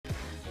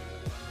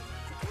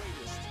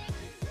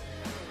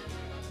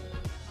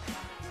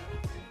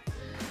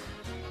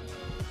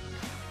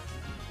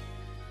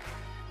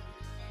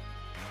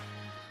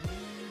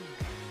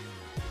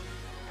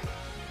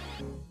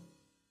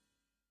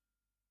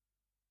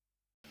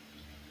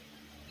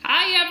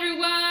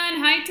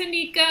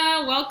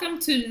Tanika. Welcome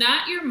to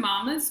Not Your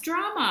Mama's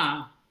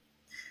Drama.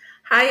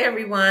 Hi,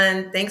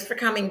 everyone. Thanks for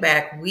coming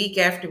back week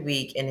after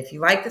week. And if you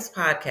like this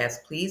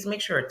podcast, please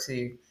make sure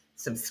to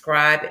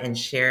subscribe and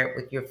share it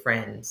with your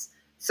friends.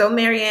 So,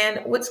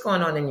 Marianne, what's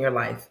going on in your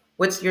life?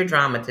 What's your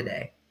drama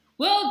today?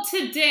 Well,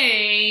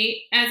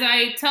 today, as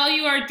I tell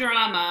you our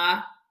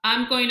drama,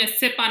 I'm going to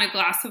sip on a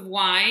glass of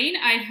wine.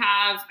 I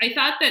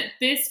thought that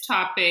this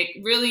topic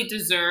really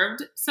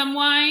deserved some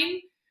wine.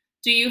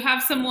 Do you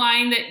have some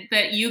wine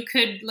that you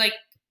could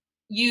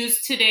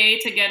use today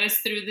to get us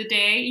through the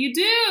day? You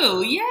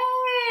do.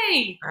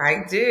 Yay!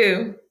 I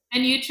do.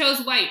 And you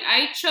chose white.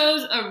 I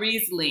chose a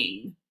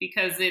Riesling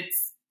because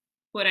it's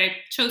what I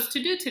chose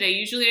to do today.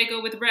 Usually I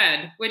go with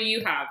red. What do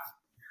you have?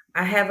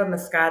 I have a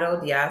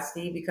Moscato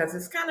d'Asti because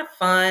it's kind of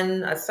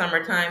fun, a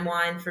summertime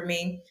wine for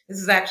me.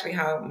 This is actually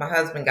how my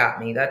husband got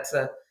me. That's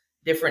a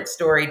different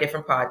story,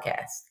 different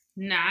podcast.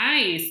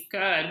 Nice.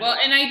 Good. Well,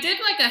 and I did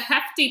like a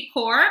hefty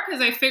pour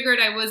because I figured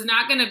I was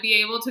not going to be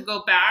able to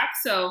go back.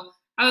 So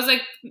I was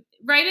like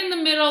right in the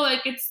middle,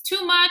 like it's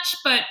too much,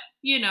 but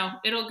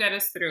it'll get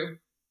us through.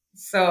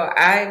 So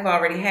I've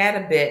already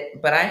had a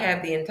bit, but I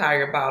have the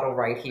entire bottle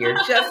right here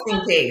just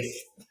in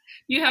case.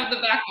 You have the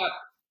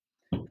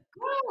backup.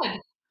 Good.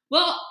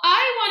 Well,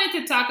 I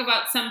wanted to talk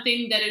about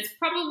something that is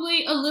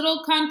probably a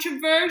little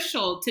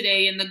controversial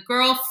today in the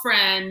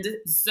girlfriend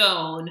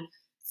zone.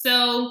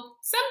 So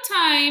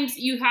sometimes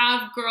you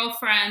have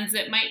girlfriends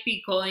that might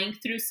be going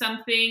through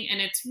something,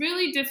 and it's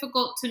really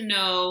difficult to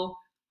know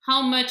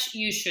how much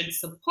you should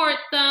support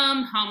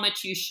them, how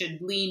much you should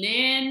lean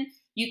in.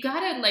 You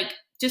gotta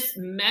just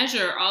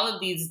measure all of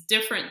these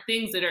different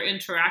things that are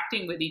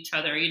interacting with each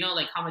other.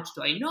 Like how much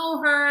do I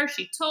know her?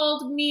 She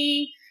told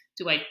me.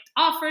 Do I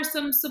offer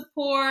some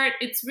support?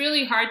 It's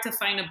really hard to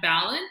find a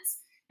balance.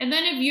 And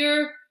then if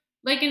you're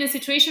like in a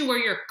situation where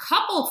you're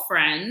couple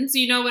friends,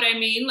 you know what I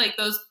mean? Like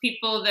those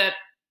people that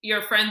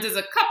you're friends as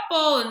a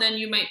couple and then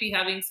you might be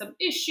having some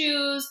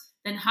issues,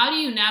 then how do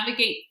you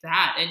navigate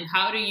that? And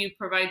how do you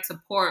provide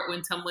support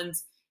when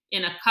someone's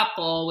in a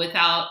couple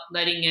without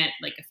letting it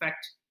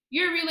affect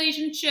your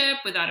relationship,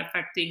 without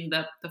affecting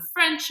the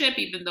friendship,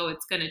 even though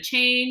it's going to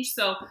change?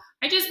 So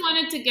I just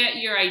wanted to get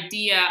your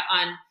idea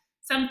on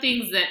some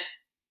things that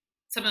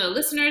some of the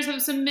listeners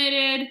have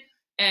submitted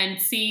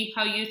and see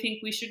how you think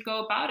we should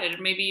go about it.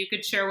 Or maybe you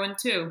could share one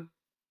too.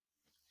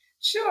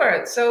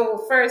 Sure.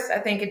 So, first, I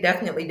think it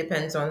definitely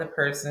depends on the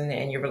person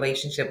and your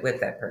relationship with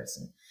that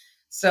person.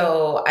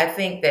 So, I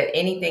think that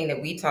anything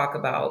that we talk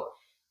about,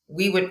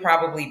 we would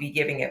probably be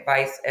giving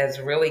advice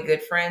as really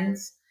good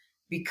friends.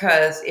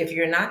 Because if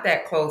you're not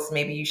that close,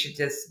 maybe you should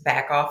just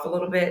back off a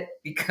little bit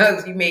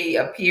because you may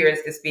appear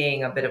as just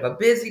being a bit of a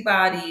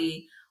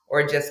busybody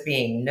or just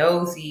being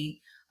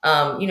nosy.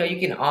 You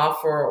can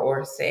offer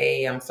or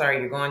say, I'm sorry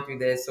you're going through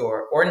this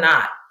or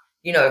not.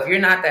 If you're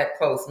not that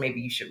close, maybe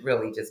you should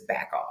really just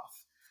back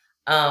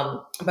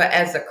off. But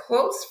as a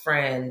close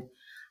friend,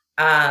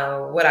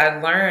 what I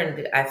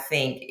learned, I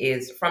think,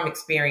 is from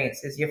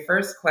experience is your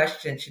first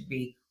question should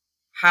be,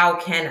 how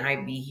can I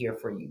be here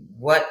for you?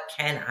 What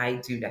can I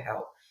do to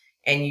help?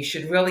 And you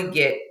should really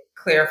get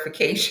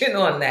clarification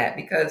on that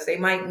because they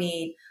might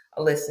need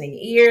a listening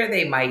ear.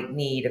 They might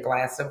need a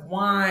glass of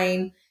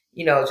wine,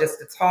 just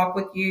to talk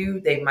with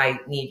you. They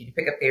might need you to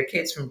pick up their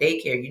kids from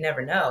daycare. You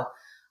never know.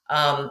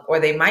 Or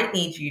they might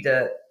need you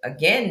to,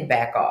 again,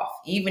 back off.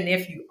 Even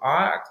if you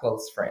are a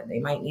close friend, they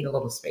might need a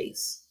little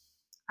space.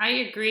 I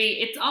agree.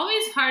 It's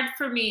always hard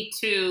for me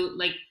to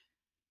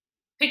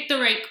pick the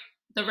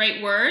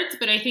right words,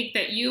 but I think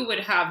that you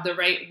would have the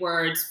right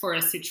words for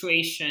a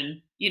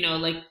situation.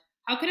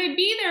 How could I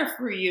be there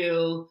for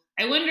you?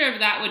 I wonder if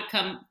that would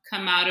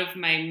come out of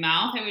my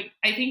mouth.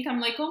 I think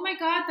I'm like, oh my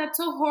God, that's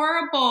so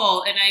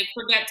horrible. And I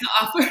forget to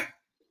offer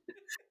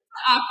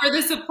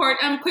the support.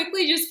 I'm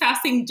quickly just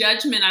passing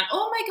judgment on,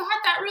 oh my God,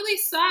 that really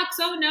sucks.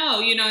 Oh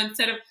no,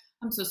 instead of,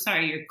 I'm so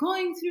sorry you're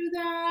going through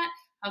that.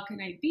 How can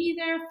I be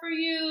there for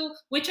you?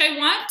 Which I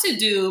want to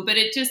do, but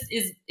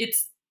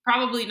it's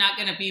probably not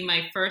going to be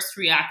my first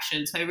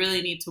reaction. So I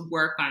really need to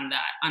work on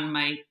that, on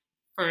my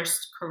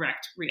first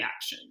correct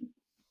reaction.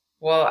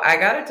 Well, I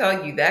got to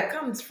tell you, that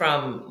comes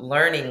from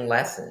learning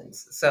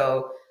lessons.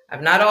 So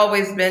I've not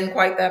always been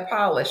quite that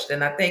polished.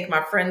 And I think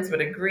my friends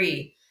would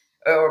agree,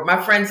 or my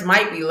friends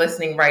might be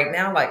listening right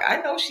now. Like, I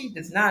know she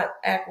does not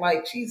act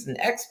like she's an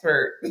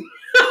expert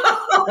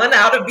on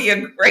how to be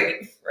a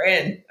great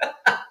friend.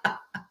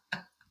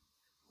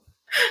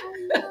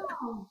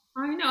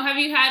 I know. Have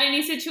you had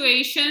any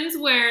situations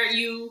where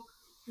you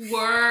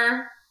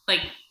were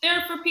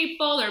there for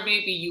people, or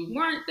maybe you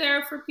weren't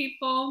there for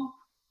people?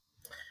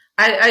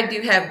 I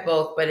do have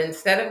both, but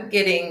instead of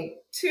getting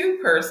too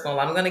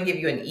personal, I'm going to give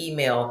you an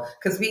email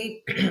because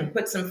we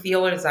put some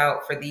feelers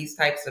out for these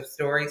types of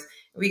stories.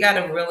 We got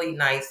a really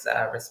nice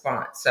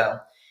response. So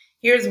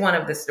here's one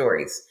of the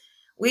stories.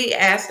 We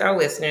asked our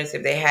listeners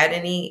if they had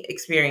any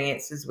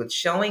experiences with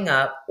showing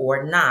up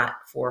or not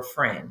for a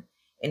friend.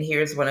 And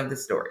here's one of the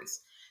stories.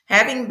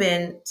 Having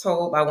been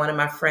told by one of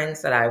my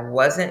friends that I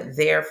wasn't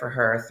there for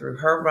her through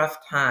her rough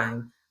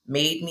time,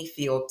 made me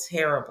feel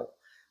terrible.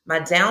 My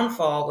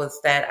downfall was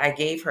that I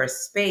gave her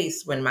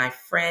space when my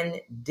friend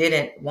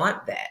didn't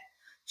want that.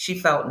 She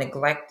felt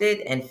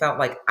neglected and felt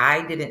like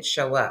I didn't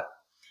show up.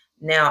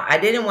 Now, I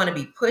didn't want to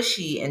be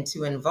pushy and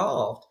too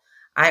involved.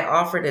 I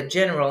offered a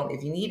general,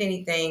 if you need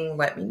anything,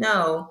 let me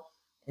know.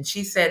 And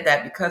she said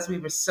that because we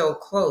were so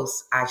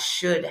close, I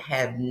should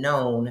have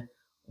known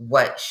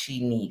what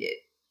she needed.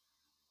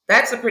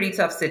 That's a pretty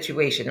tough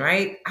situation,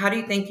 right? How do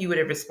you think you would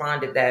have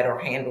responded that or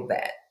handled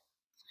that?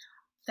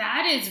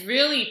 That is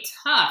really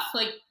tough.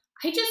 Like,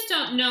 I just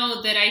don't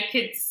know that I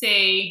could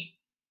say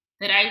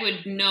that I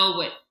would know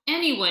what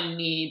anyone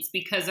needs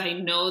because I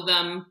know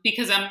them,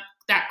 because I'm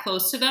that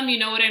close to them. You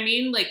know what I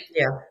mean? Like,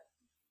 Yeah.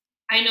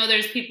 I know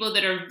there's people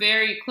that are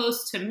very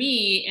close to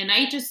me, and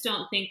I just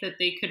don't think that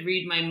they could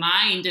read my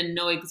mind and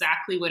know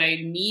exactly what I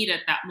need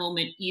at that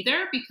moment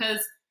either,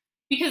 because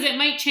it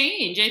might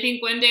change. I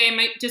think one day I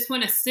might just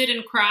want to sit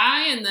and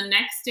cry, and the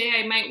next day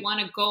I might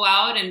want to go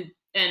out and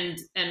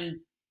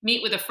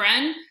meet with a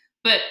friend.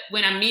 But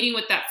when I'm meeting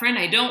with that friend,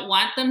 I don't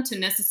want them to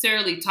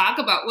necessarily talk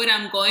about what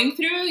I'm going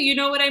through. You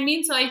know what I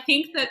mean? So I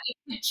think that it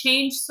could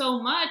change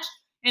so much,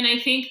 and I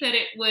think that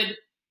it would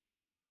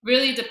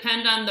really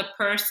depend on the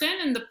person,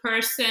 and the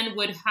person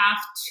would have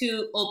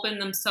to open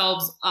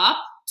themselves up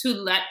to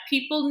let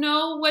people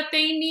know what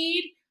they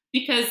need,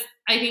 because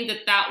I think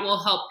that that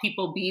will help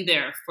people be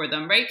there for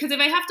them, right? Because if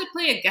I have to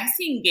play a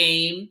guessing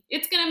game,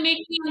 it's going to make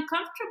me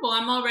uncomfortable.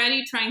 I'm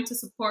already trying to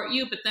support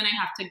you, but then I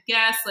have to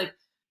guess, like,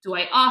 do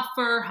I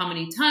offer? How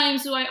many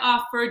times do I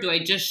offer? Do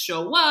I just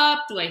show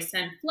up? Do I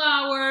send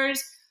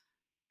flowers?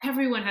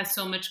 Everyone has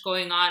so much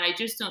going on. I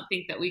just don't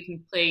think that we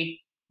can play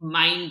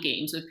mind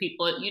games with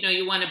people. You know,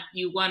 you want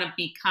to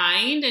be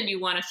kind and you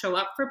want to show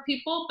up for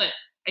people, but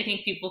I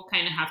think people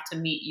kind of have to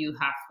meet you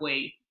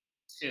halfway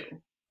too.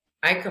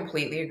 I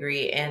completely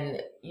agree.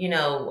 And,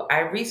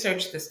 I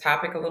researched this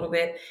topic a little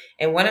bit.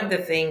 And one of the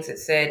things it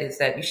said is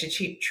that you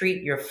should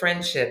treat your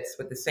friendships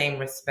with the same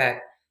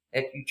respect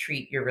that you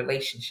treat your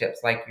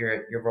relationships, like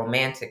your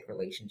romantic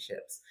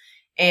relationships.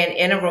 And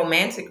in a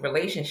romantic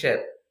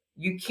relationship,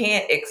 you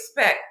can't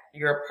expect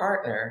your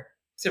partner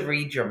to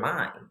read your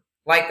mind.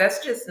 Like,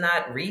 that's just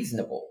not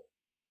reasonable.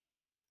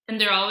 And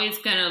they're always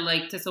gonna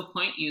like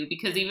disappoint you,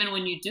 because even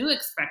when you do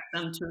expect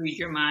them to read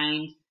your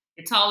mind,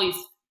 it's always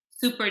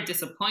super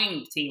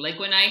disappointing. Like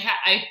when I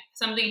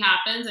something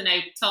happens and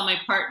I tell my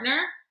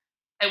partner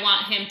I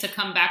want him to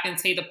come back and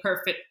say the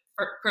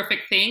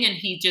perfect thing, and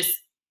he just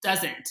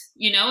doesn't,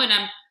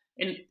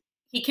 and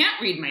he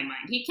can't read my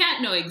mind. He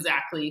can't know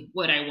exactly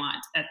what I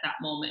want at that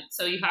moment.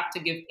 So you have to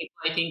give people,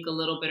 I think, a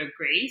little bit of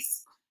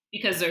grace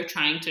because they're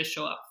trying to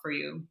show up for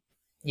you.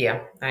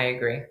 Yeah, I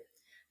agree.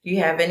 Do you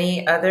have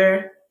any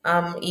other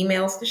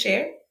emails to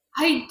share?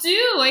 I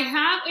do. I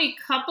have a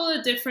couple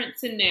of different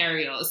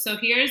scenarios. So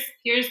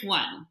here's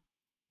one.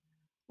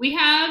 We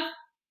have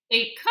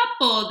a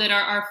couple that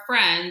are our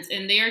friends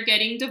and they are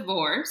getting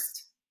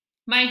divorced.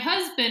 My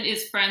husband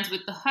is friends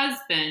with the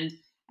husband,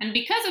 and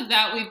because of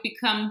that, we've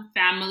become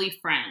family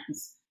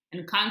friends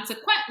and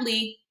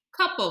consequently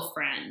couple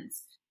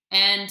friends.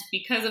 And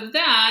because of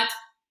that,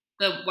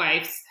 the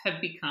wives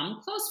have become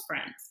close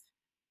friends.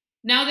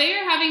 Now they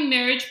are having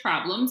marriage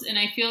problems, and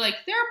I feel like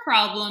their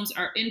problems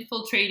are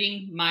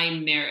infiltrating my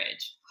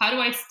marriage. How do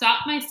I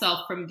stop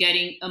myself from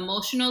getting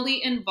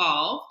emotionally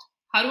involved?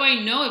 How do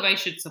I know if I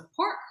should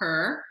support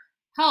her?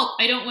 Help,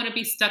 I don't want to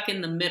be stuck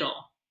in the middle.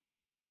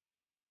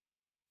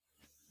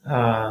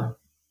 Uh,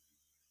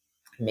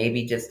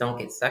 Maybe just don't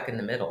get stuck in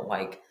the middle.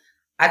 Like,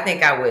 I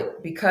think I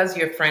would, because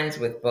you're friends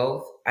with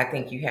both, I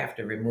think you have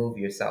to remove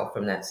yourself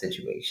from that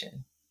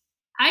situation.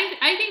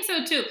 I think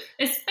so too.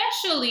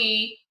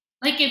 Especially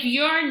like if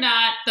you're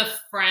not the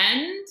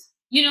friend,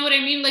 you know what I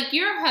mean? Like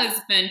your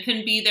husband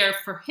can be there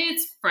for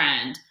his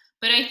friend.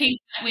 But I think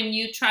that when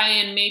you try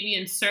and maybe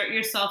insert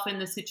yourself in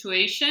the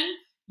situation,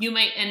 you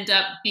might end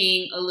up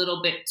being a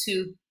little bit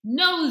too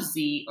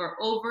nosy or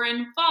over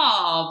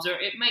involved, or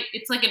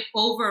it's like an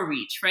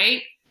overreach,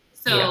 right?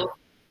 Yeah. So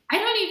I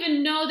don't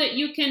even know that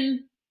you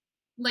can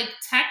like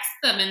text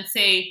them and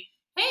say,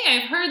 "Hey,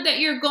 I've heard that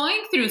you're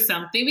going through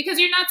something," because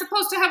you're not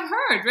supposed to have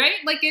heard, right?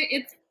 Like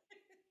it's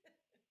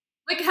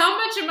like, how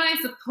much am I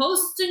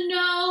supposed to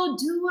know?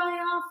 Do I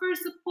offer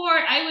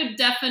support? I would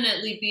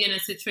definitely be in a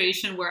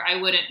situation where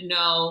I wouldn't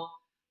know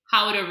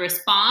how to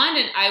respond,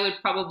 and I would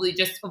probably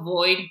just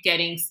avoid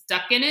getting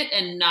stuck in it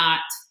and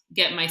not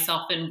get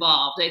myself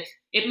involved.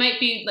 It might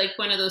be like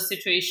one of those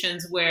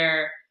situations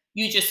where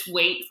you just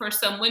wait for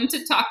someone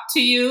to talk to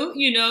you,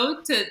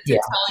 to Yeah.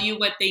 tell you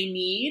what they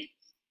need.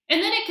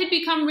 And then it could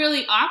become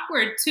really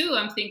awkward too,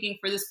 I'm thinking,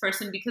 for this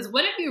person, because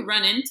what if you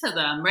run into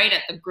them right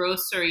at the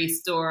grocery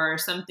store or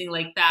something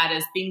like that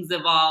as things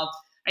evolve?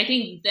 I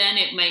think then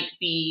it might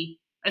be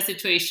a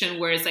situation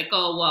where it's like,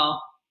 oh,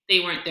 well, they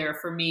weren't there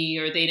for me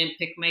or they didn't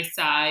pick my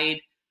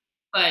side.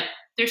 But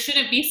there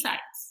shouldn't be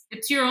sides.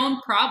 It's your own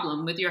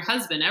problem with your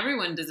husband.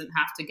 Everyone doesn't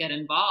have to get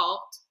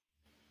involved.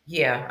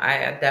 Yeah,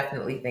 I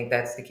definitely think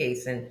that's the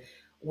case. And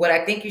what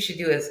I think you should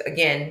do is,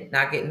 again,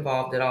 not get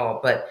involved at all,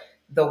 but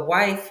the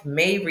wife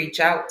may reach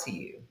out to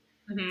you.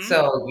 Hmm.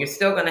 So you're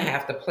still going to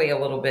have to play a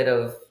little bit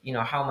of,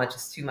 how much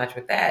is too much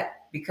with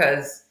that,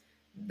 because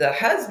the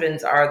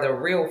husbands are the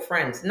real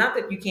friends. Not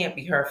that you can't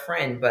be her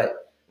friend,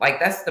 but like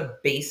that's the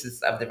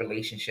basis of the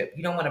relationship.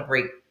 You don't want to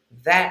break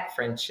that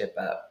friendship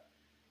up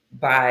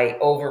by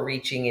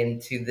overreaching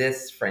into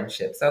this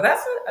friendship. So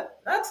that's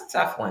a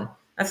tough one.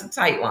 That's a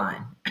tight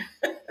line.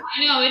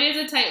 I know it is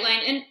a tight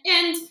line,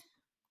 and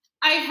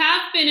I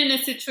have been in a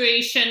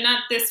situation,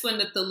 not this one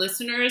that the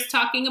listener is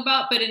talking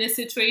about, but in a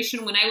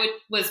situation when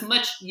was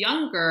much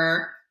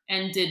younger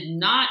and did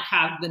not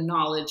have the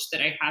knowledge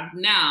that I have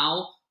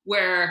now,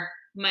 where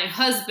my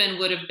husband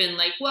would have been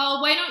like,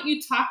 well, why don't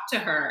you talk to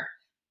her?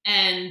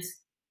 And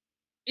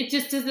it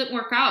just doesn't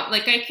work out.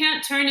 Like, I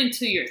can't turn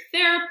into your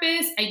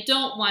therapist. I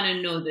don't want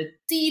to know the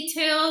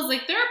details.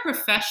 Like, there are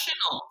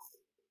professionals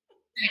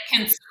that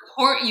can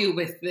support you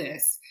with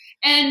this.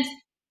 And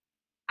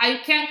I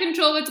can't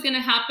control what's going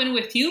to happen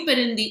with you, but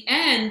in the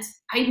end,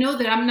 I know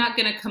that I'm not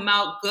going to come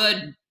out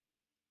good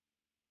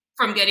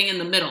from getting in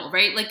the middle,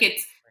 right? Like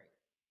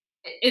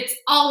it's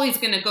always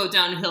going to go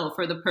downhill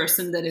for the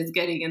person that is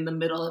getting in the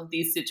middle of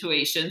these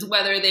situations,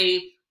 whether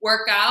they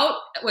work out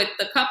with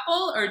the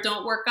couple or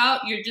don't work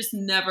out. You're just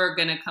never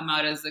going to come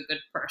out as a good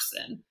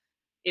person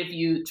if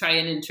you try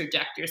and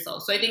interject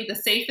yourself. So I think the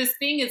safest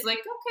thing is like,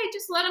 okay,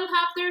 just let them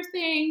have their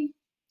thing.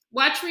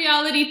 Watch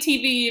reality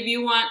TV if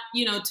you want,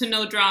 to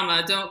know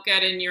drama. Don't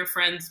get in your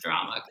friend's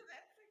drama.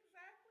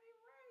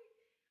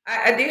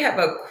 I do have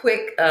a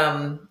quick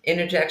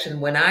interjection.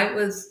 When I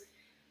was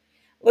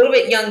a little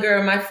bit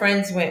younger, my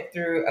friends went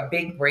through a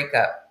big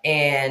breakup,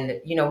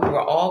 and we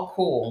were all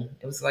cool.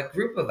 It was like a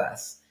group of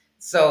us.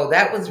 So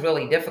that was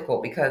really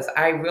difficult because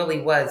I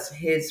really was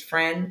his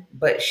friend,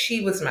 but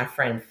she was my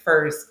friend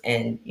first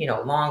and,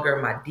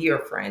 longer, my dear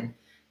friend.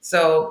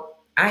 So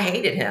I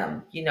hated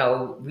him. We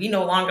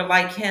no longer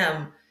like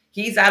him.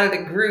 He's out of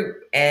the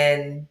group,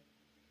 and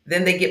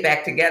then they get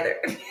back together.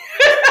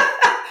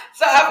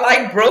 So I've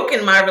like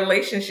broken my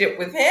relationship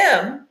with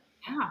him,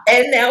 Yeah.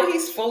 and now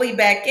he's fully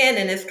back in,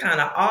 and it's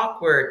kind of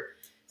awkward.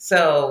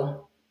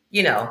 So,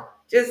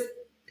 just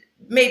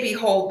maybe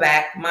hold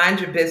back,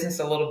 mind your business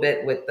a little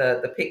bit with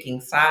the picking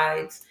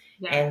sides,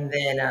 Yeah. and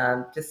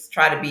then just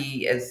try to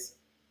be as,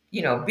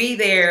 be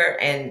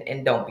there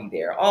and don't be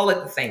there all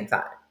at the same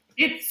time.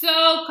 It's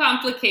so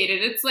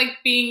complicated. It's like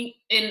being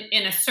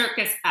in a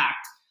circus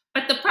act.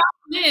 But the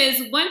problem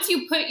is, once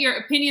you put your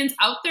opinions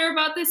out there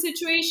about the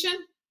situation,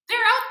 they're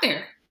out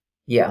there.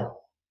 Yeah.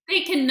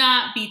 They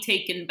cannot be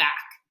taken back.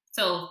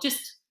 So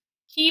just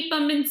keep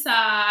them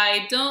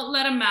inside. Don't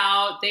let them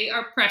out. They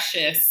are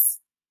precious.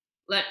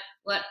 Let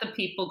the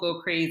people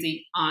go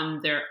crazy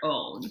on their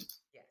own.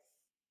 Yes.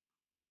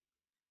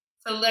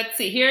 So let's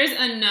see. Here's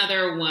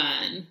another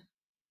one.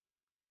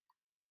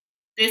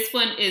 This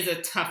one is a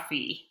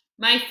toughie.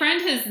 My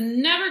friend has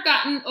never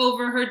gotten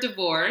over her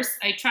divorce.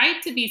 I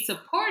tried to be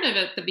supportive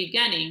at the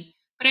beginning,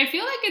 but I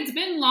feel like it's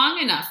been long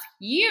enough,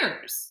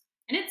 years,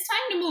 and it's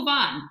time to move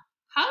on.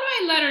 How do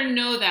I let her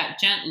know that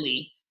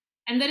gently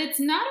and that it's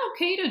not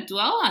okay to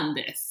dwell on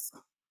this?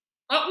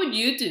 What would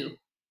you do?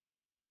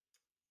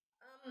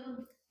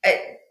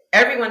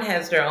 Everyone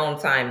has their own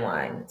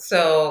timeline.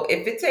 So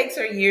if it takes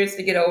her years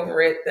to get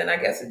over it, then I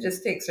guess it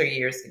just takes her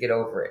years to get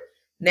over it.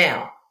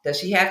 Now, does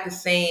she have to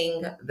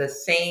sing the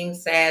same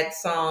sad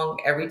song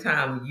every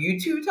time you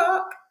two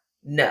talk?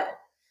 No.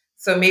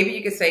 So maybe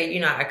you could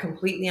say, I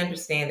completely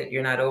understand that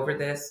you're not over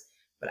this,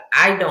 but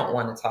I don't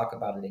want to talk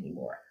about it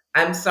anymore.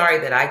 I'm sorry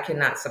that I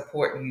cannot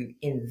support you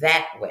in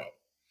that way.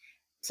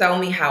 Tell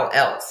me how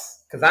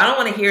else, because I don't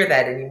want to hear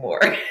that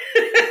anymore.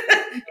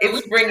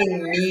 It's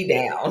bringing me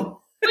down.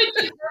 Would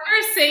you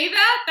ever say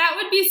that? That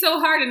would be so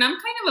hard. And I'm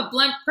kind of a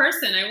blunt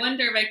person. I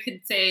wonder if I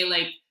could say,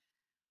 like,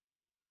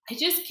 I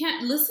just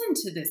can't listen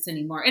to this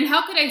anymore. And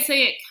how could I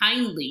say it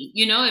kindly?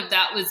 If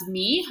that was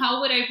me,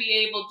 how would I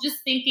be able, just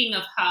thinking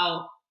of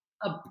how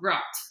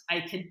abrupt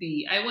I could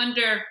be? I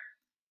wonder,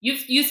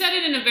 you said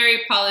it in a very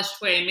polished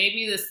way.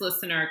 Maybe this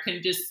listener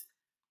can just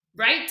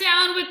write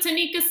down what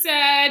Tanika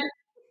said,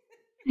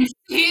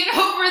 see it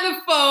over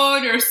the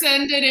phone, or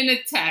send it in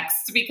a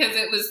text because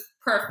it was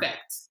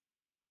perfect.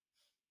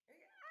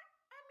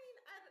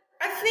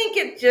 I think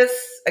it just,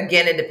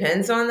 again, it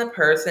depends on the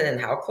person and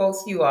how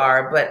close you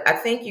are. But I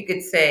think you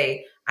could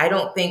say, I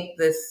don't think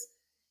this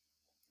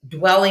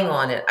dwelling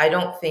on it, I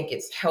don't think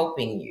it's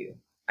helping you.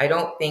 I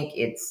don't think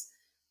it's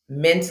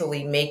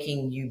mentally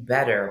making you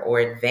better or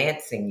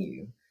advancing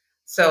you.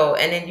 So,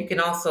 and then you can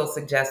also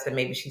suggest that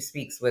maybe she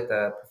speaks with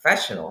a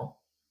professional.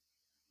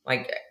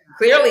 Like,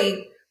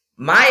 clearly,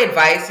 my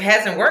advice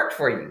hasn't worked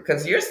for you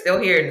because you're still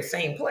here in the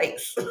same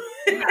place.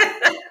 Yeah.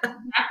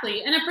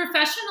 Exactly. And a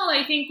professional,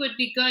 I think, would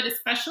be good,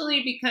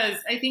 especially because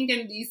I think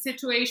in these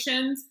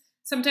situations,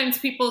 sometimes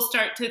people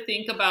start to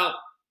think about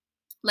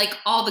like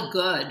all the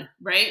good,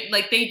 right?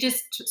 Like they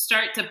just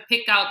start to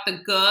pick out the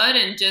good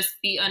and just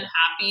be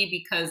unhappy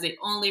because they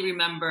only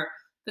remember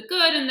the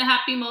good and the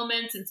happy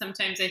moments. And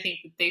sometimes I think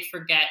that they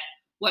forget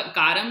what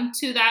got them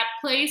to that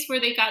place where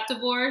they got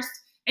divorced.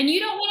 And you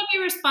don't want to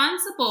be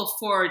responsible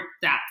for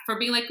that, for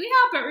being like, yeah,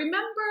 but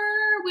remember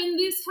when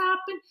this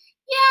happened?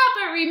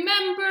 Yeah, but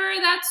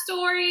remember that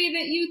story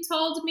that you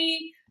told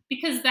me?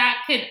 Because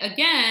that could,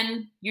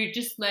 again, you're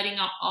just letting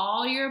out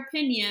all your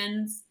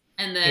opinions,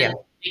 and then Yeah.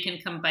 they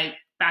can come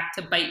back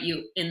to bite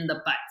you in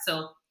the butt.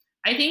 So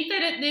I think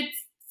that it's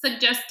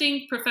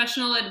suggesting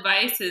professional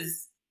advice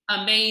is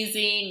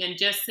amazing, and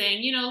just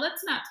saying,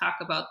 let's not talk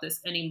about this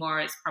anymore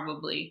is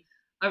probably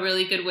a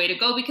really good way to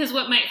go, because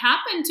what might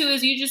happen too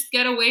is you just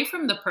get away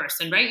from the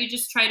person, right? You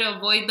just try to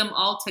avoid them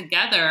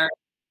altogether,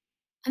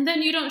 and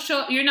then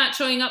you're not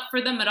showing up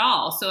for them at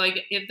all. So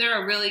if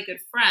they're a really good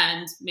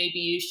friend, maybe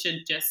you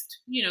should just,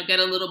 get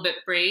a little bit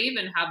brave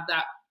and have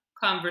that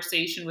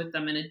conversation with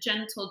them in a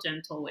gentle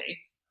way.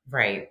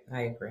 Right.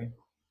 I agree.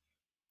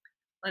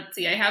 Let's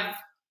see. I have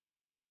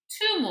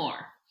two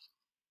more.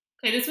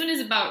 Okay, this one is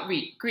about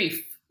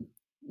grief.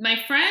 My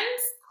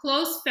friend's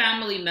close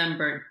family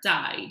member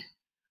died.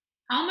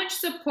 How much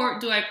support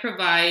do I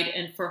provide,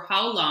 and for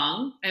how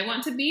long? I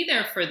want to be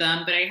there for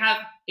them, but I have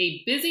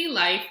a busy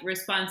life,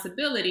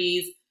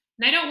 responsibilities,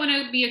 and I don't want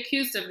to be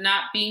accused of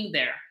not being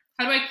there.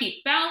 How do I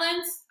keep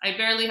balance? I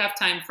barely have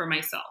time for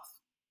myself.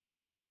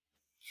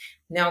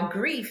 Now,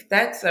 grief,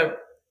 that's a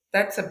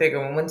bigger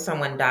one when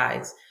someone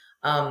dies.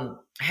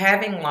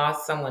 Having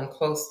lost someone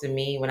close to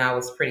me when I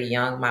was pretty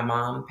young, my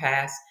mom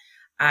passed.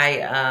 I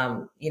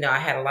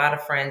had a lot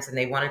of friends and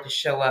they wanted to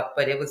show up,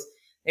 but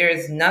there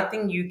is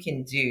nothing you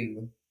can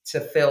do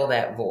to fill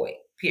that void.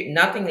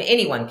 Nothing that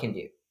anyone can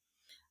do.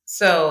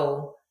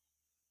 So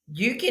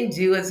you can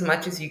do as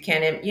much as you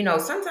can.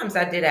 And, sometimes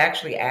I did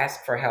actually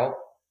ask for help.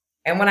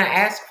 And when I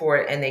asked for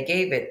it and they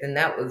gave it, then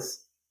that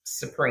was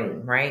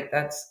supreme, right?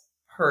 That's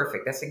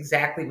perfect. That's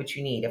exactly what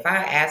you need. If I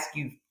ask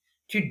you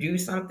to do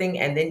something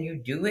and then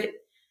you do it,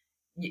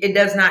 it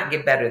does not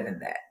get better than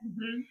that.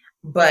 Mm-hmm.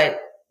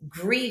 But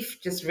grief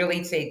just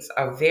really takes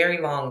a very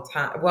long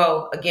time.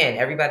 Well, again,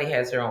 everybody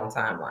has their own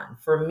timeline.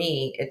 For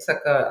me, it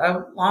took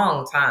a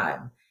long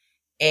time.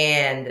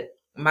 And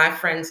my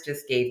friends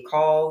just gave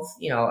calls,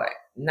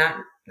 not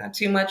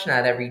too much,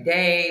 not every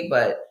day,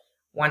 but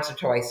once or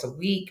twice a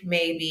week,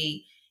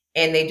 maybe.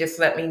 And they just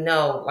let me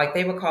know, like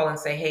they would call and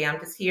say, "Hey, I'm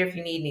just here if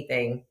you need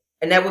anything."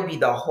 And that would be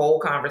the whole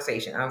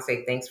conversation. I would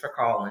say, "Thanks for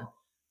calling."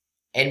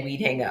 And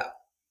we'd hang up,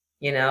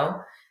 you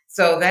know?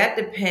 So that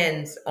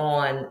depends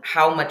on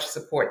how much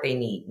support they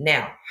need.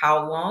 Now,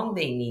 how long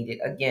they need it,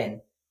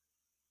 again,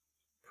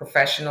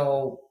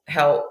 professional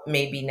help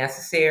may be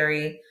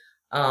necessary.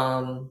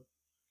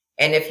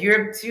 And if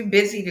you're too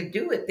busy to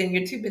do it, then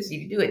you're too busy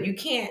to do it. You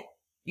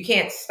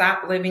can't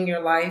stop living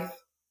your life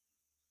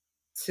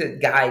to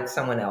guide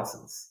someone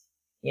else's,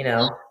 you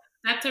know?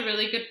 That's a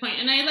really good point.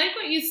 And I like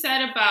what you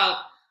said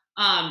about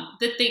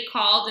that they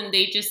called and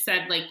they just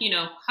said, like,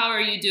 how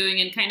are you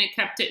doing? And kind of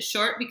kept it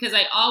short, because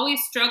I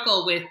always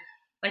struggle with,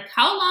 like,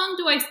 how long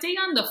do I stay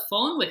on the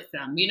phone with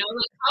them? Like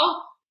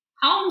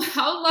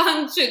how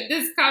long should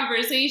this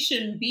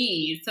conversation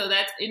be? So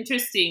that's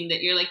interesting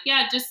that you're like,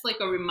 yeah, just like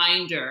a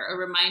reminder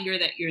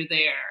that you're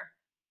there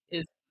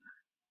is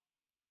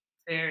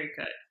very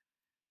good.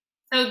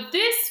 So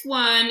this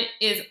one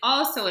is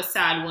also a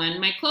sad one.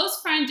 My close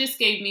friend just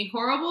gave me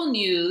horrible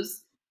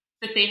news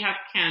that they have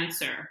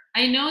cancer.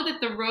 I know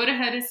that the road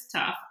ahead is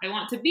tough. I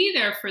want to be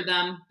there for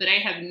them, but I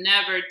have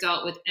never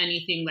dealt with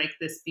anything like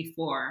this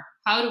before.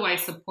 How do I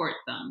support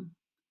them?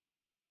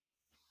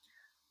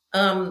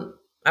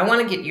 I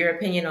want to get your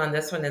opinion on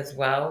this one as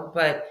well,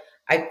 but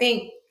I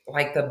think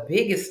like the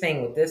biggest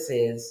thing with this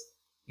is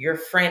your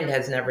friend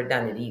has never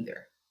done it either.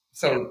 Yeah.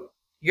 So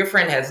your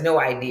friend has no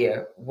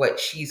idea what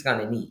she's going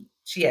to need.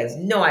 She has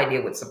no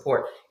idea what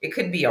support. It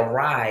could be a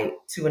ride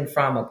to and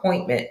from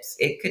appointments.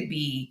 It could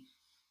be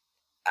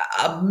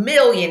a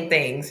million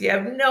things. You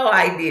have no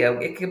idea.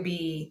 It could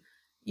be,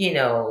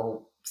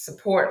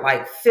 support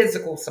like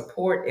physical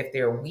support if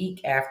they're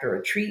weak after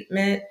a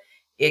treatment.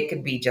 It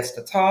could be just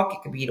to talk. It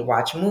could be to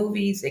watch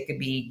movies. It could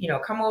be,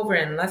 come over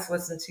and let's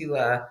listen to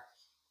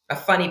a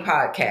funny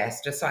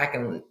podcast just so I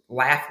can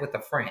laugh with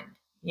a friend.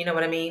 You know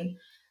what I mean?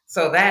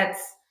 So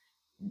that's,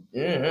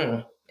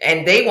 and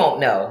they won't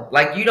know.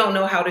 Like you don't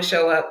know how to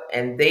show up,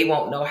 and they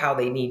won't know how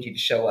they need you to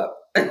show up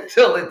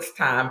until it's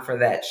time for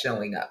that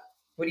showing up.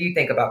 What do you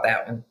think about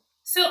that one?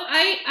 So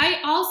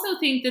I also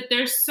think that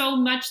there's so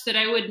much that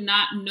I would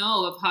not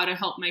know of how to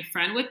help my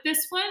friend with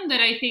this one, that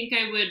I think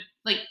I would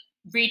like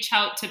reach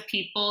out to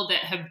people that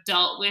have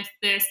dealt with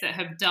this, that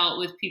have dealt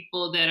with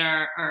people that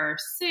are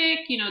sick,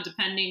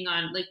 depending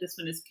on, like, this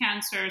one is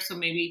cancer. So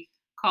maybe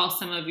call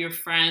some of your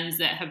friends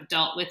that have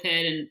dealt with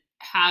it and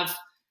have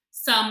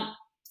some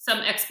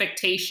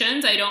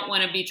expectations. I don't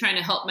want to be trying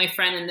to help my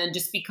friend and then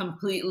just be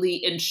completely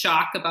in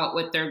shock about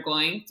what they're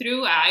going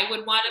through. I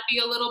would want to be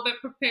a little bit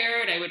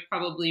prepared. I would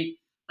probably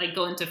like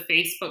go into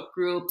Facebook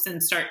groups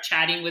and start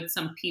chatting with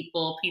some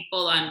people.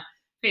 People on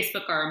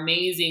Facebook are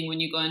amazing when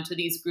you go into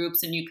these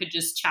groups and you could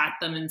just chat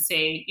them and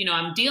say,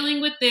 I'm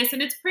dealing with this.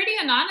 And it's pretty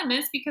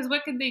anonymous, because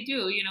what could they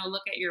do?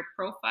 Look at your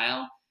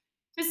profile,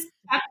 just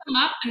tap them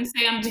up and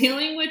say, I'm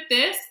dealing with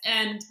this.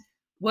 And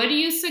what do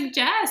you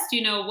suggest?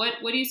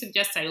 What do you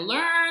suggest I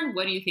learn?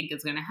 What do you think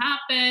is going to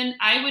happen?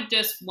 I would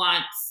just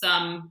want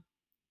some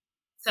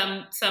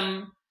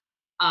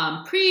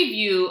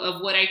preview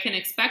of what I can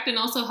expect and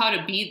also how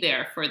to be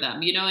there for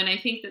them. And I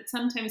think that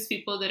sometimes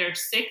people that are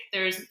sick,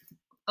 there's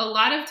a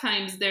lot of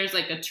times there's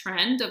like a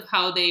trend of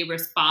how they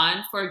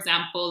respond. For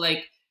example,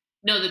 like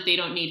know that they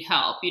don't need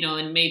help,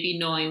 and maybe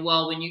knowing,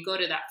 well, when you go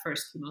to that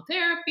first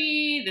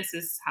chemotherapy, this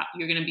is how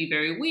you're going to be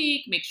very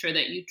weak. Make sure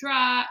that you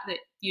drive, that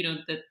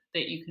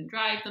you can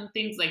drive them.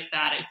 Things like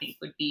that, I think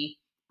would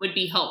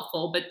be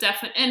helpful. But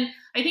definitely, and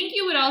I think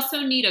you would also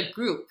need a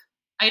group.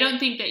 I don't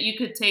think that you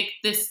could take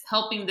this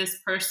helping this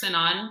person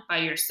on by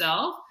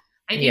yourself.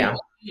 I think Yeah.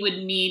 you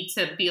would need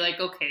to be like,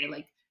 okay,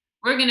 like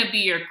we're going to be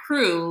your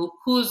crew.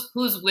 Who's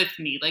with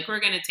me? Like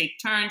we're going to take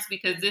turns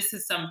because this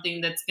is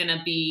something that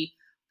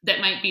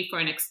might be for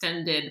an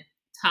extended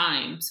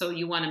time. So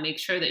you want to make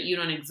sure that you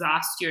don't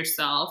exhaust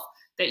yourself,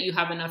 that you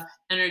have enough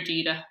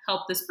energy to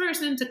help this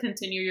person to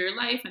continue your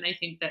life. And I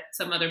think that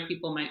some other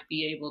people might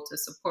be able to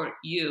support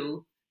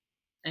you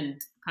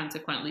and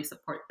consequently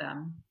support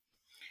them.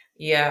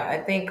 Yeah, I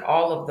think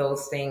all of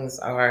those things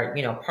are,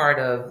 part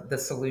of the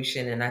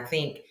solution. And I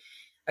think,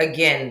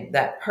 again,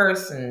 that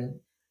person,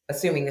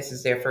 assuming this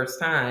is their first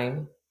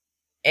time,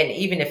 and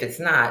even if it's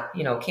not,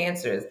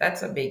 cancer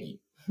that's a biggie.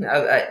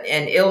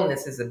 And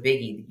illness is a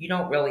biggie. You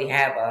don't really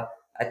have a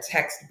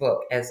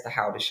textbook as to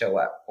how to show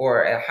up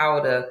or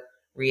how to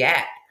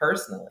react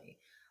personally.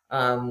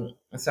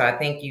 So I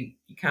think you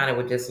kind of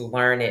would just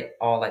learn it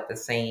all at the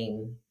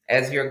same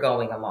as you're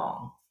going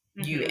along.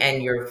 You Mhm.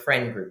 and your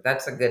friend group.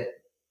 That's a good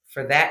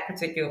for that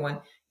particular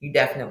one. You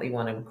definitely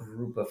want a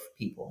group of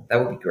people. That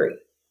would be great.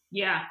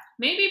 Yeah,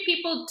 maybe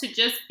people to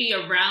just be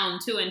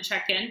around too and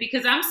check in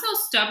because I'm so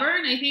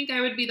stubborn. I think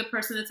I would be the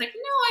person that's like,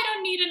 no, I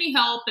don't need any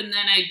help. And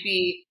then I'd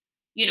be,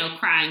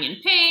 crying in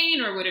pain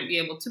or wouldn't be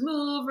able to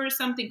move or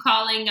something,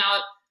 calling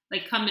out,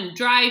 like, come and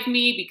drive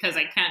me because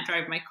I can't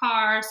drive my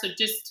car. So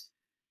just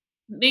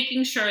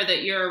making sure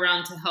that you're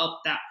around to help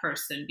that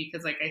person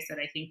because, like I said,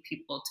 I think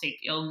people take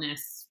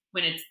illness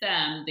when it's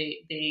them,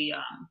 they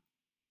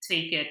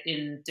take it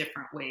in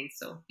different ways.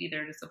 So be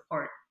there to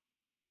support.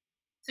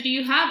 So do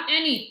you have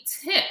any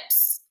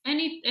tips?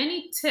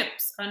 Any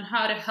tips on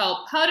how to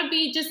help, how to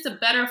be just a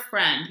better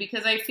friend?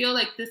 Because I feel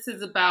like this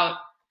is about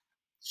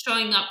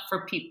showing up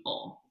for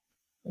people.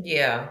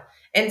 Yeah.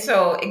 And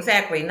so,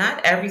 exactly,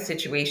 not every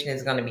situation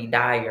is going to be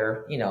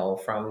dire,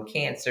 from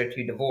cancer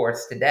to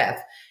divorce to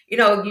death.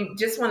 You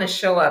just want to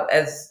show up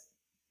as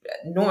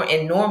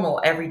in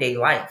normal everyday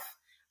life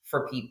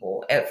for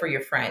people, for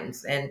your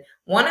friends. And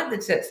one of the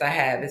tips I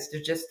have is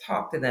to just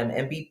talk to them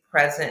and be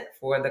present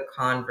for the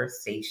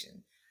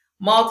conversation.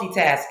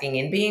 Multitasking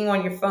and being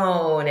on your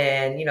phone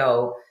and,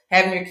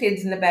 having your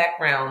kids in the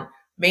background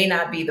may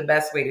not be the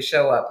best way to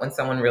show up when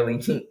someone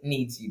really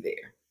needs you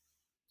there.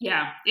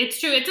 Yeah, it's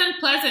true. It's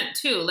unpleasant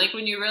too. Like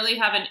when you really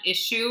have an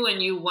issue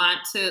and you want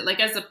to, like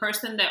as a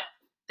person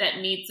that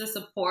needs the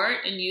support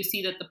and you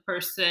see that the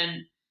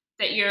person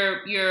that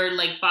you're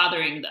like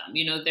bothering them,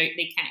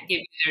 they can't give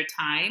you their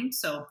time.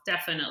 So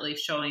definitely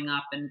showing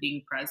up and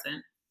being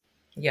present.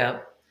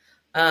 Yep.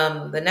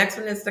 The next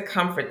one is to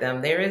comfort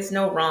them. There is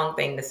no wrong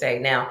thing to say.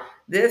 Now,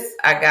 this,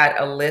 I got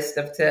a list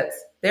of tips.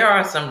 There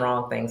are some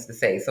wrong things to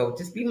say. So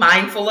just be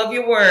mindful of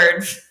your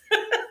words.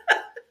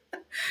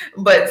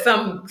 But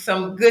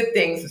some good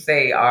things to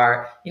say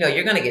are,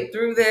 you're going to get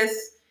through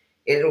this.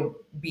 It'll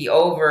be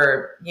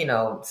over,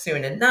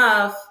 soon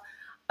enough.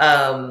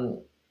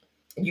 Um,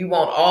 you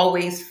won't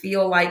always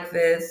feel like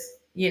this.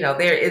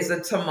 There is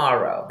a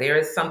tomorrow. There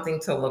is something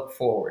to look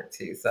forward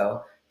to.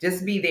 So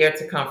just be there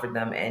to comfort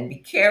them and be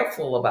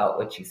careful about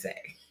what you say.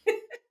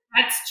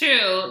 That's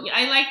true.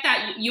 I like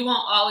that you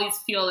won't always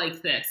feel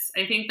like this.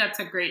 I think that's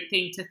a great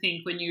thing to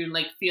think when you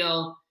like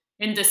feel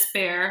in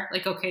despair,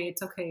 like okay,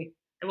 it's okay.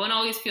 I won't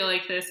always feel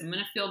like this. I'm going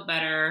to feel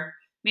better.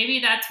 Maybe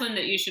that's when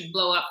that you should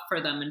blow up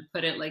for them and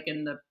put it like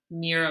in the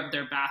mirror of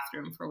their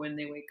bathroom for when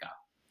they wake up.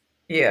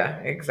 Yeah,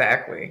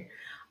 exactly.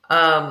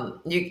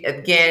 You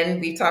again,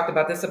 we talked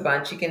about this a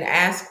bunch. You can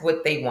ask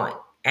what they want.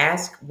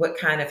 Ask what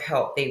kind of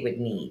help they would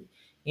need.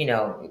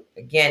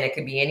 Again, it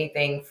could be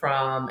anything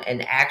from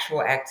an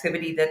actual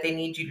activity that they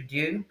need you to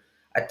do,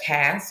 a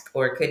task,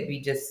 or it could be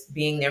just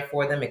being there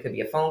for them. It could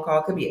be a phone call,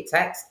 it could be a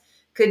text,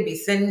 could be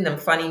sending them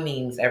funny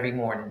memes every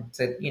morning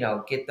to,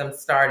 get them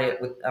started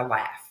with a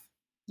laugh.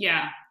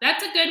 Yeah,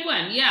 that's a good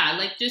one. Yeah,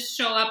 like just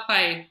show up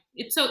by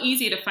it's so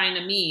easy to find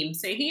a meme.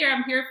 Say, "Here,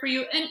 I'm here for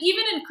you." And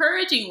even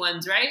encouraging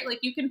ones, right? Like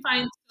you can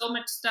find so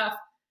much stuff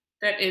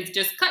that is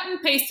just cut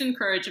and paste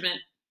encouragement.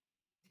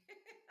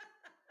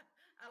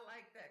 I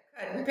like that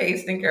cut and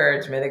paste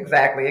encouragement.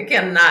 Exactly. It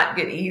cannot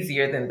get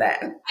easier than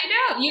that. I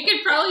know. You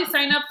could probably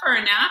sign up for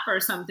an app or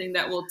something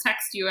that will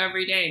text you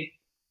every day.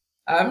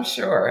 I'm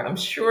sure. I'm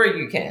sure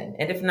you can.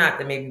 And if not,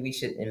 then maybe we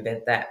should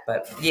invent that.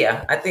 But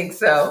yeah, I think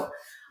so.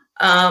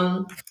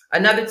 Um,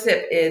 Another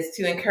tip is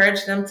to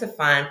encourage them to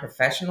find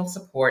professional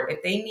support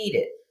if they need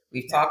it.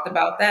 We've talked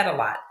about that a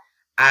lot.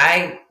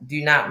 I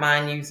do not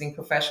mind using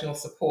professional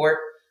support.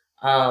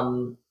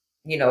 Um,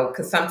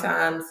 Because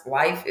sometimes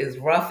life is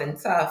rough and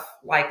tough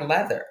like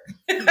leather.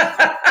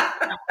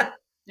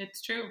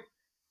 It's true.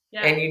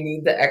 Yeah. And you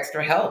need the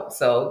extra help.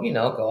 So,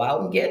 go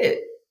out and get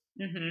it.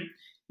 Hmm.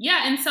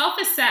 Yeah, and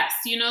self-assess.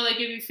 Like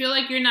if you feel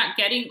like you're not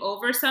getting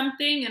over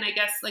something, and I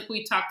guess like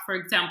we talked, for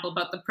example,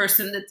 about the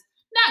person that's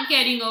not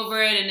getting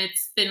over it, and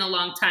it's been a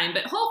long time.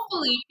 But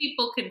hopefully,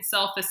 people can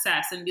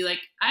self-assess and be like,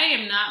 I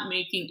am not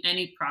making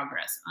any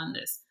progress on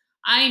this.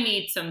 I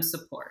need some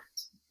support.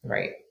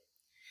 Right.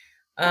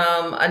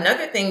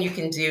 Another thing you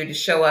can do to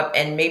show up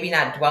and maybe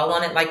not dwell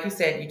on it, like you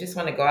said, you just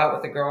want to go out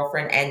with a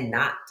girlfriend and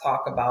not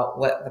talk about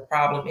what the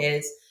problem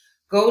is.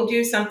 Go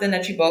do something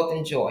that you both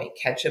enjoy.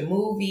 Catch a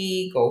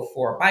movie, go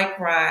for a bike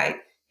ride,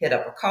 hit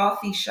up a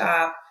coffee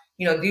shop,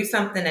 do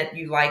something that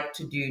you like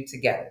to do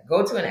together.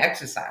 Go to an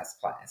exercise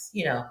class,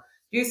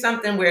 do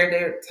something where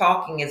their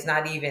talking is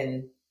not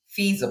even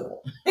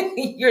feasible.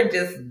 You're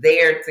just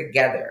there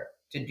together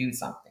to do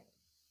something.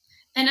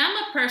 And I'm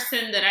a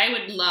person that I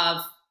would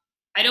love,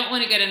 I don't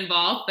want to get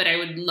involved, but I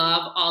would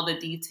love all the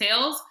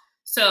details.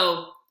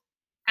 So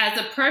as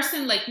a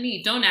person like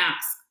me, don't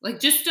ask. Like,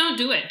 just don't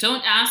do it.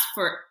 Don't ask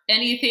for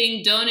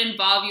anything. Don't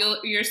involve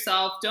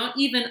yourself. Don't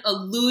even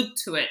allude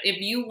to it. If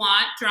you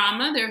want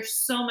drama, there's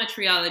so much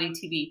reality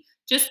TV.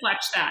 Just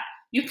watch that.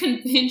 You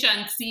can binge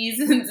on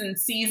seasons and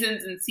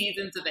seasons and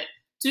seasons of it.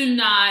 Do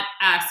not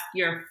ask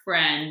your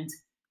friend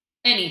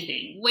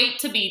anything. Wait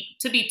to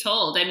be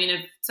told. I mean,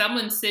 if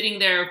someone's sitting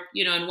there,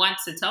 and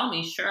wants to tell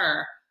me,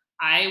 sure,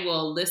 I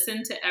will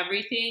listen to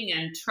everything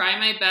and try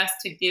my best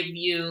to give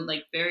you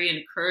like very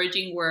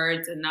encouraging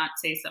words and not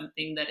say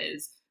something that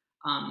is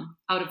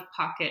out of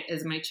pocket,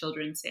 as my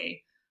children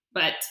say.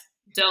 But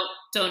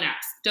don't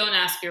ask. Don't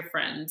ask your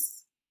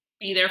friends.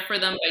 Be there for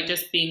them by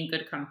just being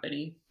good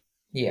company.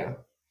 Yeah.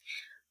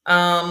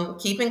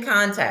 Keep in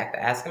contact,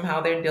 ask them how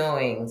they're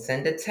doing,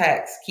 send a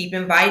text, keep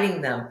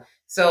inviting them.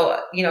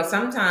 So,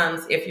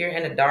 sometimes if you're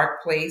in a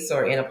dark place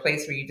or in a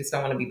place where you just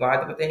don't want to be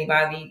bothered with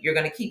anybody, you're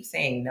going to keep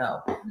saying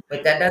no.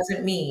 But that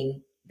doesn't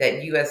mean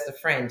that you, as the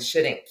friend,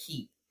 shouldn't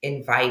keep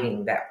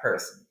inviting that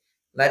person.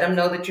 Let them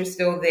know that you're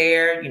still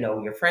there.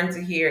 Your friends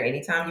are here.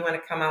 Anytime you want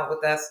to come out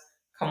with us,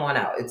 come on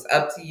out. It's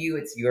up to you,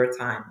 it's your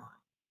timeline.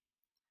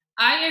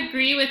 I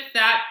agree with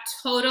that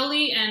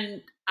totally,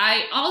 and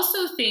I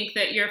also think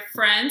that your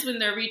friends, when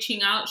they're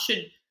reaching out,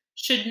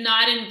 should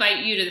not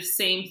invite you to the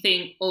same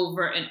thing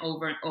over and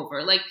over and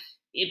over. Like,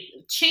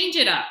 change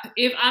it up.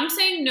 If I'm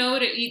saying no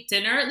to eat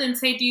dinner, then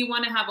say, do you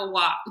want to have a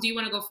walk? Do you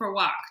want to go for a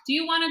walk? Do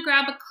you want to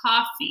grab a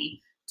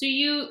coffee? Do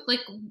you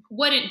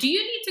do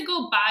you need to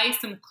go buy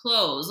some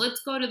clothes?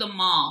 Let's go to the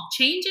mall.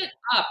 Change it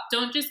up.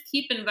 Don't just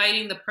keep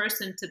inviting the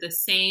person to the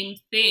same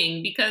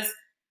thing, because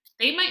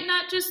they might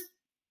not just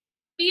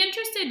be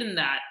interested in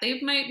that.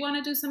 They might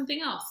want to do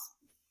something else.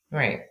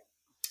 Right.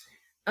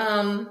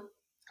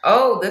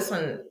 Oh, this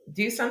one,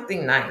 do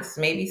something nice.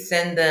 Maybe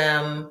send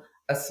them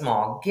a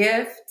small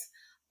gift,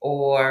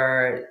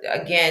 or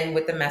again,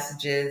 with the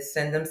messages,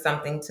 send them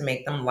something to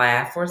make them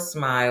laugh or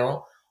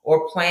smile,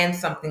 or plan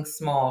something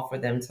small for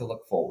them to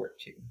look forward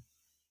to.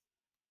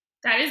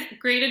 That is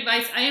great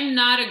advice. I am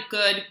not a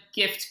good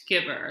gift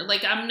giver.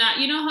 Like, I'm not,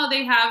 how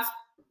they have,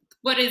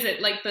 what is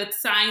it, like the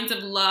signs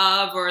of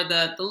love or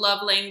the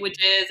love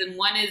languages, and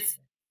one is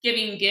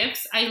giving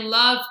gifts. I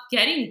love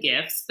getting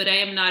gifts, but I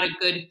am not a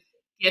good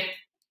gift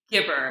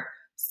giver.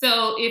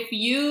 So if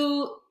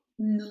you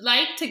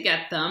like to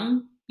get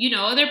them,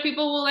 other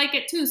people will like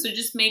it too. So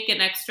just make an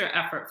extra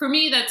effort. For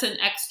me, that's an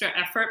extra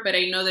effort, but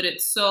I know that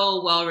it's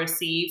so well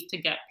received to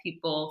get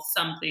people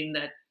something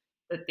that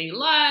they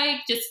like.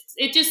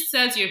 It just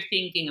says you're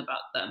thinking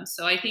about them.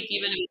 So I think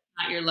even if it's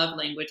not your love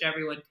language,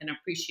 everyone can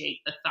appreciate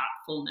the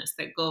thoughtfulness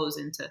that goes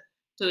into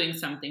doing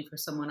something for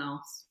someone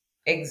else.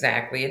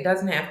 Exactly. It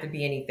doesn't have to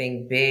be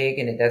anything big,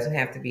 and it doesn't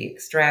have to be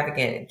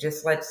extravagant. It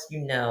just lets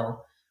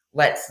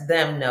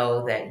them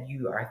know that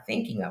you are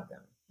thinking of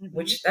them,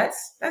 which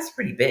that's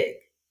pretty big.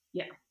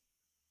 Yeah.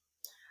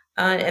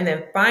 And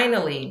then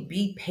finally,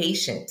 be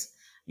patient.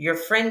 Your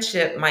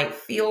friendship might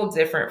feel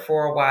different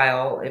for a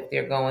while if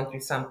they're going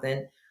through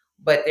something,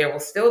 but there will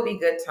still be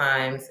good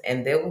times,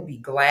 and they will be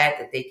glad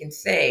that they can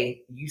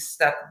say you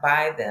stuck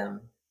by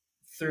them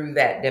through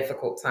that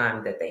difficult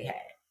time that they had.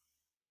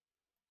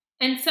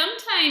 And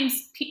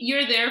sometimes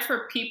you're there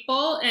for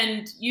people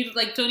and you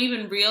like don't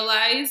even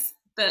realize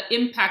the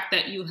impact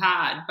that you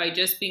had by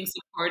just being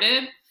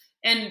supportive.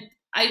 And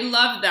I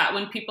love that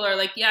when people are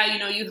like,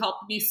 yeah, you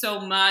helped me so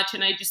much.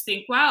 And I just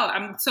think, wow,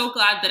 I'm so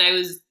glad that I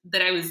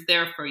was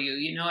there for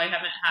you. I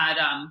haven't had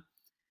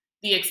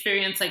the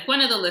experience like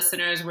one of the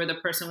listeners where the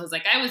person was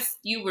like,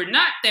 you were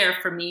not there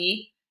for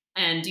me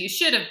and you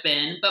should have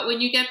been. But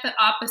when you get the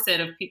opposite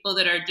of people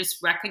that are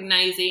just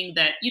recognizing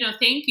that,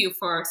 thank you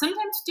for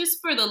sometimes just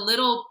for the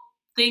little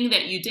thing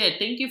that you did.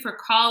 Thank you for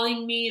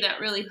calling me. That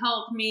really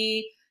helped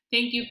me.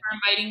 Thank you for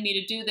inviting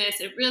me to do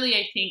this. It really,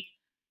 I think,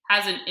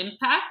 has an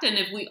impact. And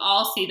if we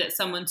all see that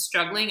someone's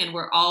struggling and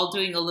we're all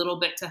doing a little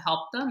bit to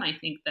help them, I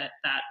think that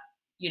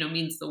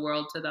means the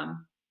world to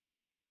them.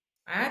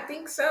 I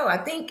think so. I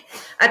think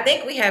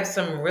we have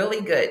some really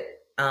good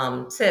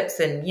tips.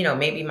 And,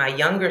 maybe my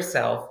younger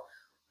self,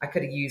 I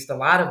could have used a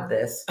lot of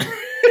this.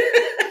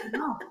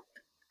 No.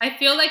 I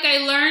feel like I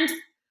learned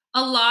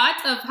a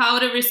lot of how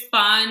to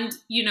respond,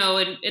 in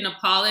a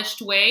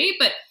polished way,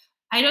 but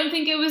I don't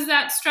think it was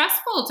that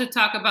stressful to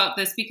talk about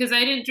this because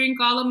I didn't drink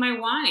all of my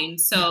wine.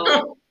 So,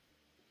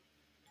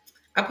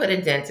 I put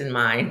a dent in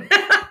mine.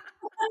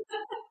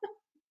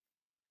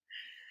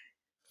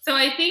 so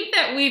I think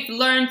that we've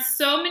learned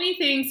so many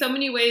things, so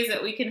many ways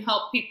that we can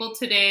help people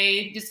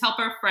today, just help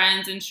our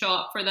friends and show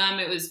up for them.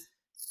 It was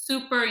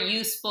super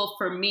useful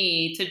for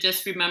me to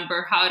just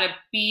remember how to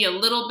be a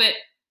little bit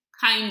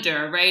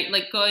kinder, right?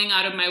 Like going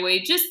out of my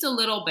way just a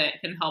little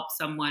bit can help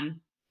someone.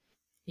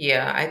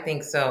 Yeah, I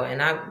think so.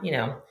 And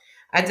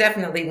I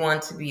definitely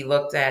want to be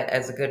looked at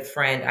as a good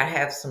friend. I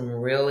have some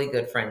really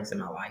good friends in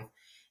my life,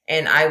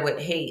 and I would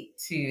hate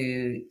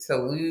to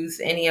lose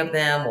any of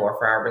them or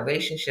for our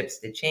relationships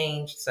to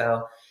change.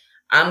 So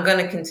I'm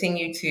going to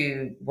continue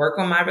to work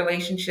on my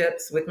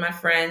relationships with my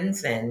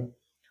friends and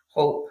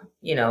hope,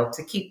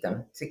 to keep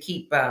them, to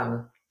keep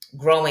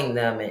growing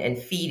them and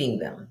feeding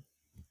them.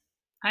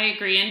 I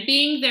agree. And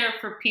being there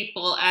for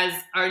people as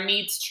our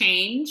needs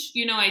change,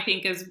 I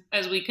think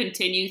as we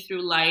continue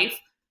through life,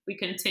 we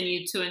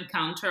continue to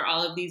encounter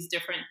all of these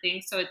different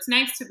things. So it's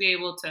nice to be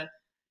able to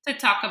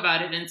talk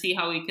about it and see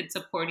how we could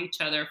support each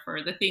other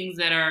for the things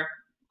that are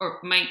or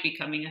might be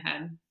coming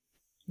ahead.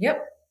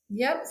 Yep.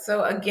 Yep.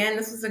 So again,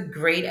 this was a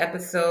great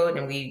episode,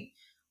 and we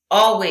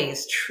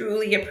always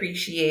truly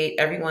appreciate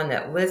everyone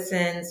that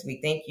listens.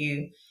 We thank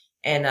you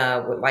and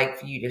would like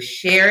for you to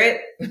share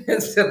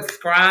it,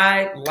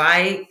 subscribe,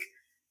 like,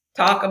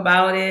 talk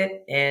about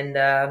it,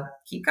 and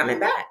keep coming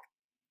back.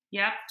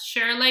 Yep.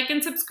 Share, like,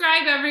 and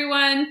subscribe,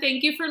 everyone.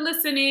 Thank you for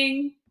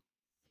listening.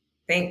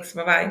 Thanks.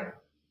 Bye bye.